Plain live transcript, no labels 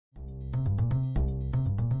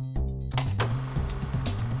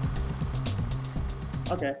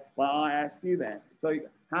Okay, well, I'll ask you then. So,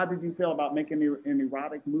 how did you feel about making an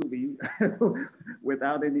erotic movie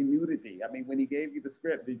without any nudity? I mean, when he gave you the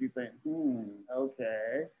script, did you think,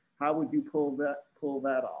 okay, how would you pull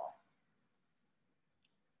that off?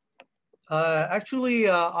 Actually,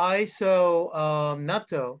 I saw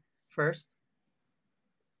Nato first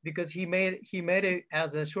because he made it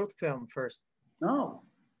as a short film first, Oh,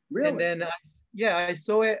 and really? then yeah, I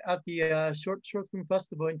saw it at the short film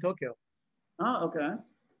festival in Tokyo Oh, okay.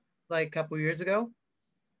 like a couple years ago,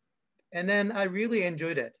 and then I really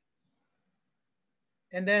enjoyed it.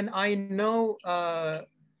 And then I know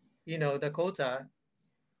Dakota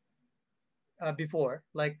before,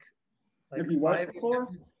 like If you worked five or before,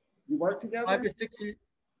 seven, you worked five together. or six years.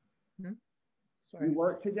 Hmm? You Sorry.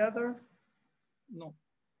 worked together. No.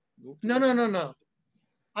 Go to No, the- no, no, no.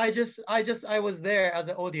 I was there as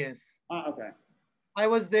an audience. Ah, okay. I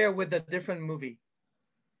was there with a different movie,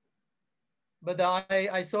 but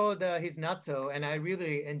I saw his Natto and I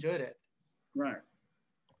really enjoyed it. Right.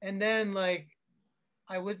 And then like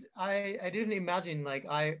I didn't imagine like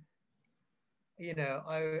I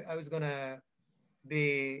was gonna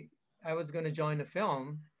be I was gonna join the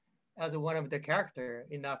film as one of the character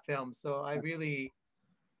in that film. So I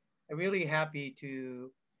really happy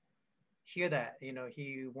to hear that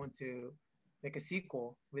he want to make a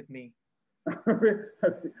sequel with me.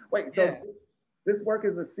 Wait, so Yeah, this work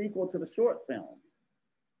is a sequel to the short film.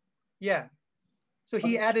 yeah. So Okay.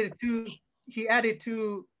 he added two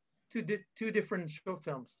different short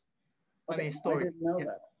films. I Okay, mean I stories. didn't know Yeah,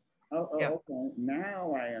 that. Oh, yeah. okay.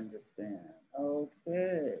 Now I understand.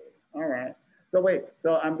 Okay. All right. So wait.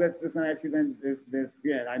 So I'm just going to ask you then this.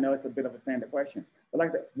 Yeah, I know it's a bit of a standard question, but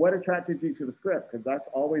like, what attracted you to the script? Because that's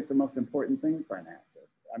always the most important thing for an actor.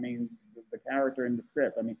 I mean, the character in the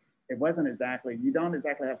script. I mean, it wasn't exactly. You don't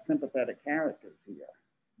exactly have sympathetic characters here.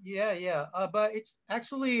 Yeah, yeah. But it's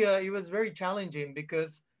actually it was very challenging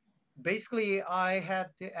because basically I had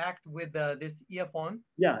to act with this earphone.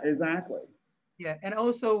 Yeah, exactly. Yeah, and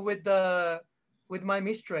also with my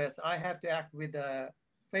mistress, I have to act with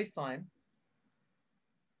FaceTime.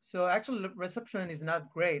 So actually, the reception is not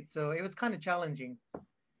great. So it was kind of challenging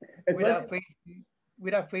without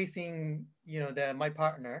Especially facing my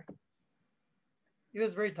partner. It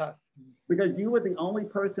was very tough. because you were the only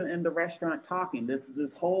person in the restaurant talking. This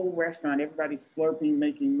whole restaurant, everybody's slurping,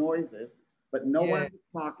 making noises, but no one Yeah, was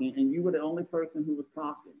talking, and you were the only person who was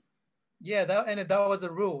talking. yeah. That was a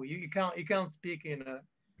rule. You can't speak in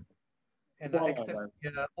Well, except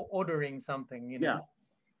ordering something. yeah,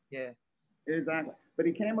 Yeah. exactly. But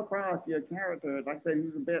he came across your character, like I said, he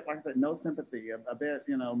was a bit, like I said, no sympathy, a bit,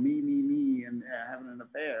 me, and having an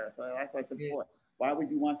affair. So that's why I said, Yeah. boy, why would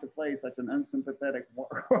you want to play such an unsympathetic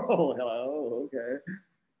role? Oh, okay.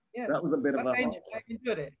 Yeah. That was a bit of But a I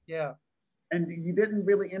enjoyed it. Yeah. and you didn't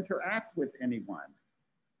really interact with anyone.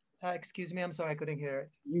 Excuse me. I'm sorry. I couldn't hear it.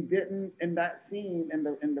 You didn't in that scene in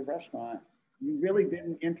the restaurant. You really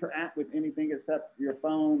didn't interact with anything except your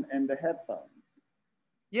phone and the headphones.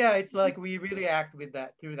 Yeah. It's like we really act with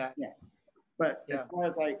that through that. Yeah. But as Yeah. far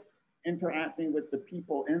as like interacting with the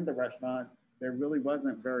people in the restaurant, there really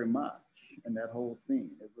wasn't very much in that whole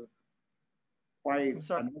scene. It was quite. I'm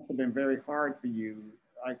sorry. It must have been very hard for you.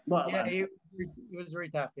 Like, well, Yeah. It was very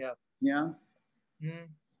tough. Yeah. yeah. Mhm.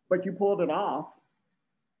 But you pulled it off.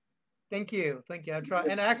 Thank you. Thank you. I try.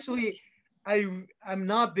 And actually, I'm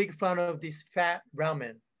not a big fan of this fat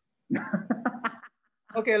ramen.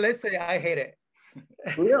 Okay, let's say I hate it.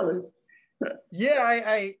 Really? Yeah,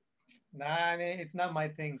 nah, I mean it's not my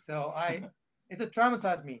thing. So it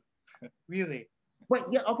traumatized me, really.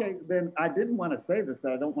 But yeah, okay. Then I didn't want to say this,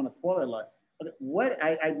 so I don't want to spoil it. Like, what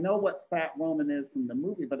I know what fat Roman is from the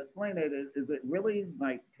movie, but explain it. Is it really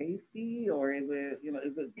like tasty, or is it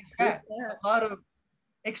is it It's good fat, fat? a lot of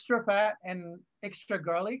extra fat and extra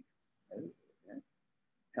garlic,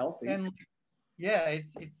 Healthy. and yeah,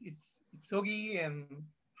 it's soggy and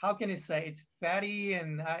how can I say it's fatty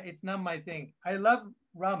and it's not my thing. I love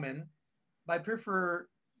ramen, but I prefer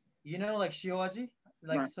like shioaji,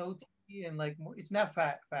 like Right. salty and like more, it's not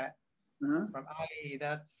fat Uh-huh. from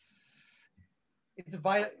it's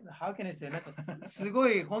how can I say なんかすご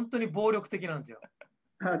い本当に暴力的なんですよ。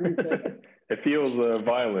How do you say that? It feels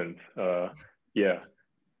violent. Yeah.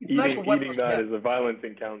 It's like a weapon. Eating that Yeah. is a violent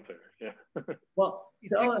encounter. Yeah. Well,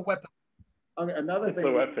 It's tell like a us. weapon. Okay, another It's thing.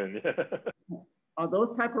 a weapon. Yeah. Are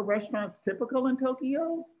those type of restaurants typical in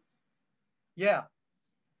Tokyo Yeah.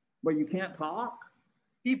 where you can't talk?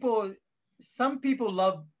 Some people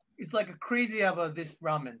love, it's like a crazy about this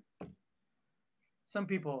ramen. Some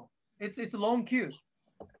people, it's a long queue.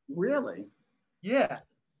 Really? Yeah.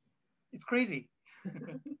 It's crazy.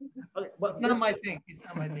 Okay, well, It's not my thing. It's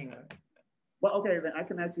not my thing. well, okay, then I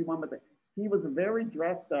can ask you one more thing. He was very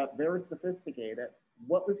dressed up, very sophisticated.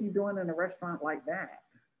 What was he doing in a restaurant like that?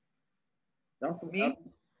 Me?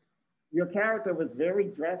 Your character was very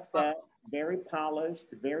dressed up, very polished,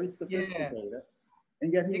 very sophisticated,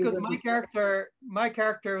 and yet he because was my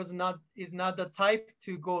character is not the type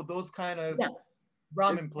to go those kind of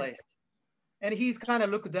ramen place, and he's kind of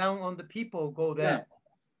look down on the people go there.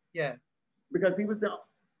 Yeah. Because he was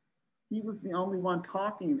the only one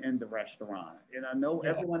talking in the restaurant, and I know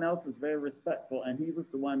everyone else was very respectful, and he was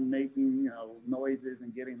the one making noises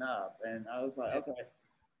and getting up, and I was like, okay.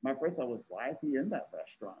 My first thought was, why is he in that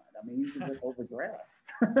restaurant? I mean, he's a bit overdressed,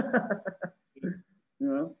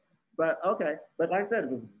 But okay, but like I said, it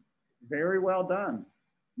was very well done.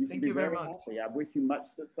 You should be very happy. I wish you much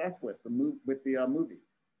success with the movie.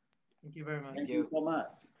 Thank you very much. Thank you so much.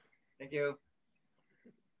 Thank you.